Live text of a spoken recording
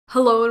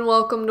Hello and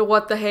welcome to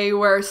What the Hey,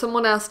 where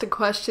someone asked a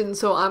question,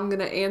 so I'm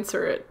gonna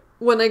answer it.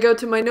 When I go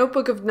to my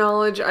notebook of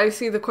knowledge, I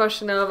see the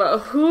question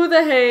of, who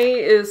the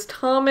hey is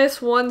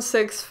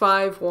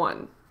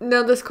Thomas1651?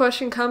 Now this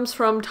question comes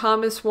from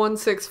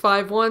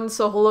Thomas1651,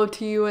 so hello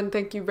to you and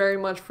thank you very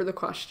much for the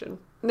question.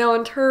 Now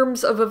in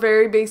terms of a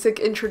very basic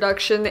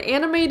introduction,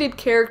 animated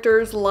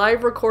characters,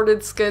 live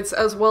recorded skits,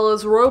 as well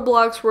as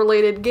Roblox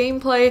related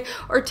gameplay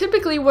are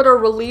typically what are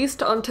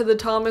released onto the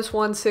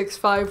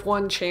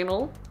Thomas1651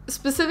 channel.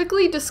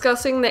 Specifically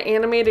discussing the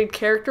animated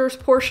characters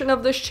portion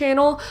of this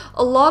channel,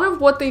 a lot of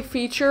what they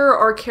feature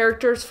are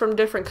characters from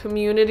different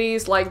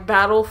communities like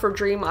Battle for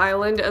Dream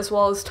Island as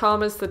well as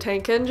Thomas the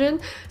Tank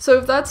Engine, so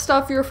if that's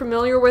stuff you're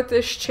familiar with,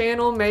 this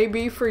channel may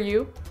be for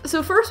you.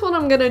 So first what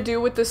I'm gonna do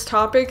with this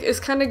topic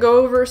is kind of go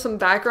over some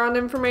background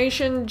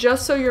information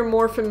just so you're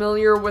more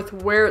familiar with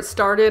where it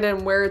started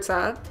and where it's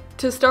at.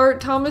 To start,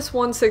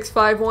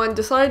 Thomas1651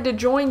 decided to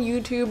join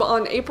YouTube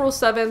on April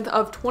 7th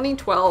of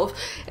 2012,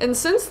 and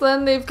since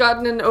then they've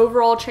gotten an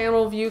overall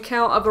channel view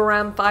count of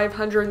around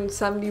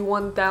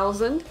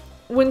 571,000.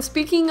 When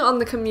speaking on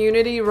the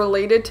community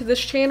related to this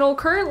channel,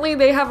 currently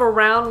they have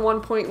around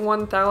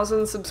 1.1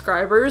 thousand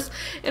subscribers,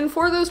 and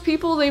for those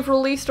people they've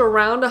released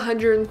around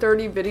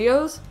 130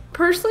 videos.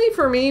 Personally,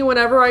 for me,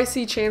 whenever I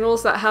see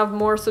channels that have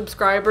more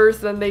subscribers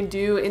than they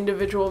do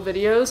individual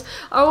videos,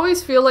 I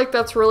always feel like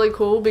that's really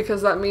cool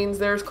because that means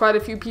there's quite a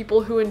few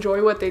people who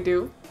enjoy what they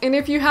do. And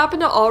if you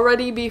happen to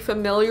already be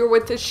familiar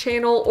with this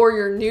channel or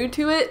you're new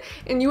to it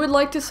and you would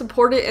like to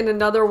support it in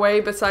another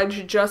way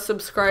besides just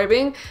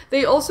subscribing,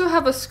 they also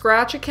have a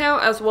Scratch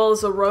account as well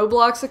as a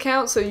Roblox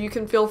account, so you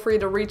can feel free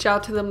to reach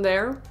out to them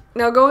there.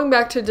 Now going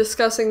back to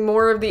discussing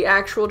more of the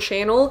actual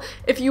channel,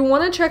 if you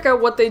want to check out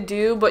what they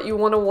do but you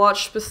want to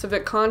watch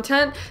specific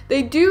content,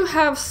 they do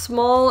have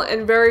small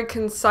and very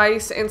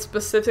concise and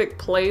specific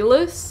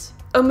playlists.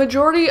 A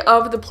majority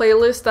of the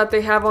playlists that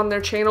they have on their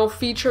channel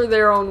feature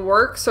their own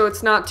work, so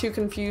it's not too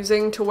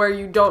confusing to where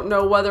you don't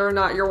know whether or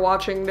not you're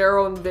watching their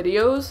own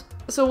videos.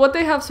 So what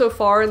they have so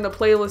far in the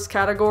playlist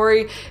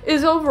category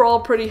is overall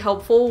pretty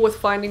helpful with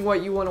finding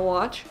what you want to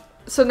watch.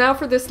 So now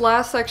for this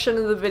last section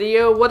of the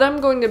video, what I'm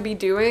going to be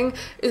doing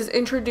is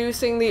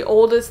introducing the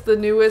oldest, the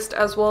newest,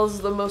 as well as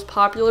the most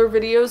popular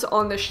videos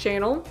on this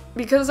channel.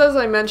 Because as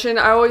I mentioned,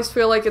 I always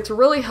feel like it's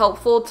really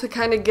helpful to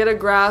kind of get a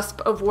grasp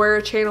of where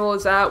a channel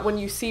is at when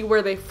you see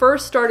where they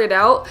first started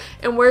out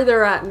and where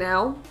they're at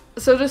now.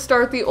 So to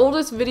start, the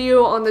oldest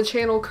video on the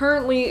channel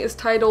currently is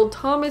titled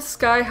Thomas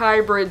Sky High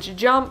Bridge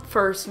Jump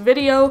First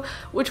Video,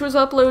 which was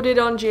uploaded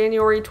on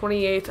January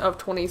 28th of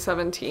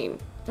 2017.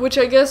 Which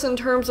I guess in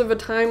terms of a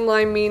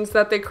timeline means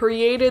that they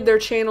created their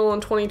channel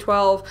in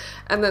 2012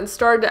 and then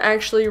started to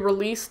actually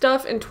release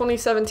stuff in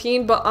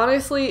 2017, but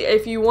honestly,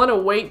 if you want to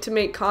wait to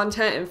make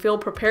content and feel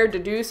prepared to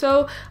do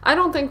so, I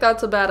don't think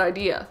that's a bad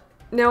idea.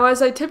 Now,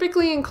 as I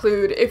typically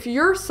include, if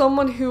you're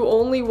someone who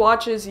only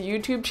watches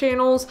YouTube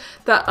channels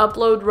that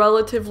upload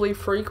relatively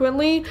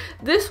frequently,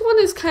 this one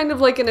is kind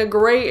of like in a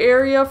gray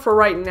area for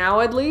right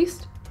now at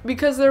least.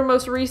 Because their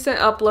most recent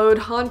upload,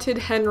 Haunted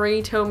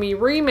Henry Tomie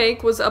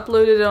Remake, was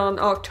uploaded on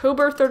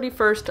October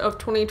 31st of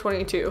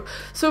 2022.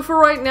 So for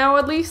right now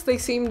at least, they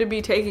seem to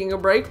be taking a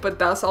break, but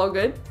that's all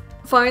good.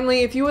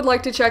 Finally, if you would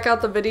like to check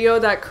out the video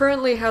that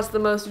currently has the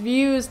most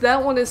views,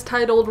 that one is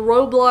titled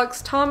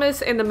Roblox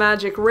Thomas and the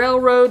Magic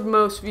Railroad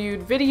Most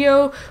Viewed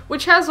Video,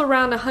 which has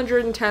around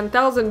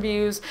 110,000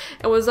 views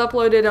and was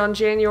uploaded on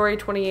January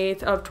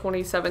 28th of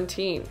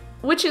 2017.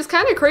 Which is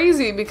kind of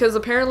crazy because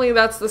apparently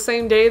that's the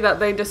same day that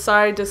they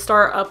decided to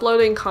start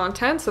uploading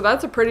content, so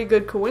that's a pretty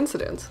good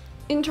coincidence.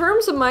 In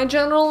terms of my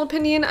general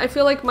opinion, I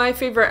feel like my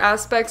favorite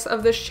aspects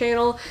of this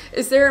channel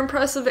is their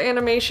impressive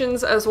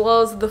animations as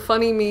well as the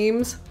funny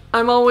memes.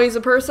 I'm always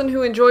a person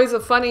who enjoys a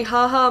funny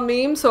haha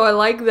meme, so I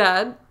like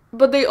that.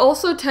 But they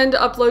also tend to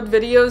upload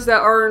videos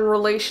that are in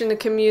relation to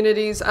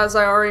communities, as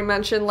I already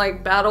mentioned,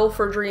 like Battle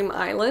for Dream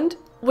Island.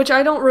 Which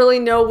I don't really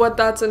know what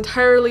that's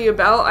entirely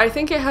about. I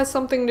think it has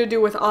something to do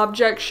with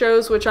object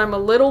shows, which I'm a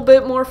little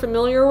bit more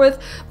familiar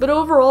with, but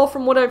overall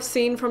from what I've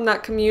seen from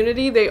that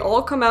community, they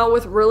all come out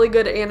with really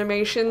good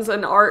animations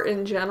and art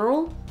in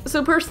general.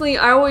 So personally,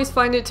 I always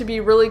find it to be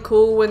really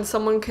cool when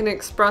someone can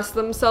express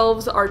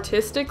themselves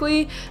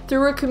artistically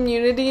through a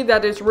community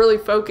that is really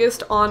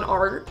focused on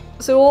art.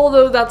 So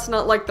although that's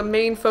not like the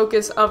main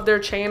focus of their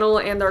channel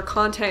and their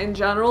content in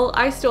general,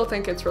 I still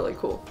think it's really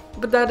cool.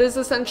 But that is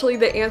essentially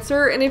the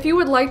answer, and if you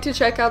would like to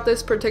check out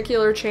this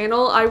particular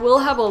channel, I will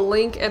have a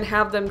link and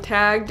have them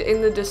tagged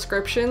in the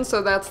description,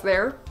 so that's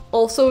there.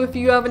 Also, if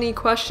you have any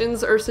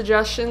questions or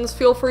suggestions,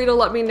 feel free to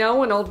let me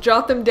know and I'll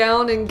jot them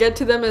down and get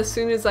to them as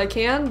soon as I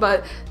can,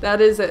 but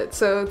that is it.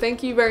 So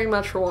thank you very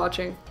much for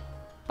watching.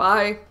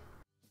 Bye.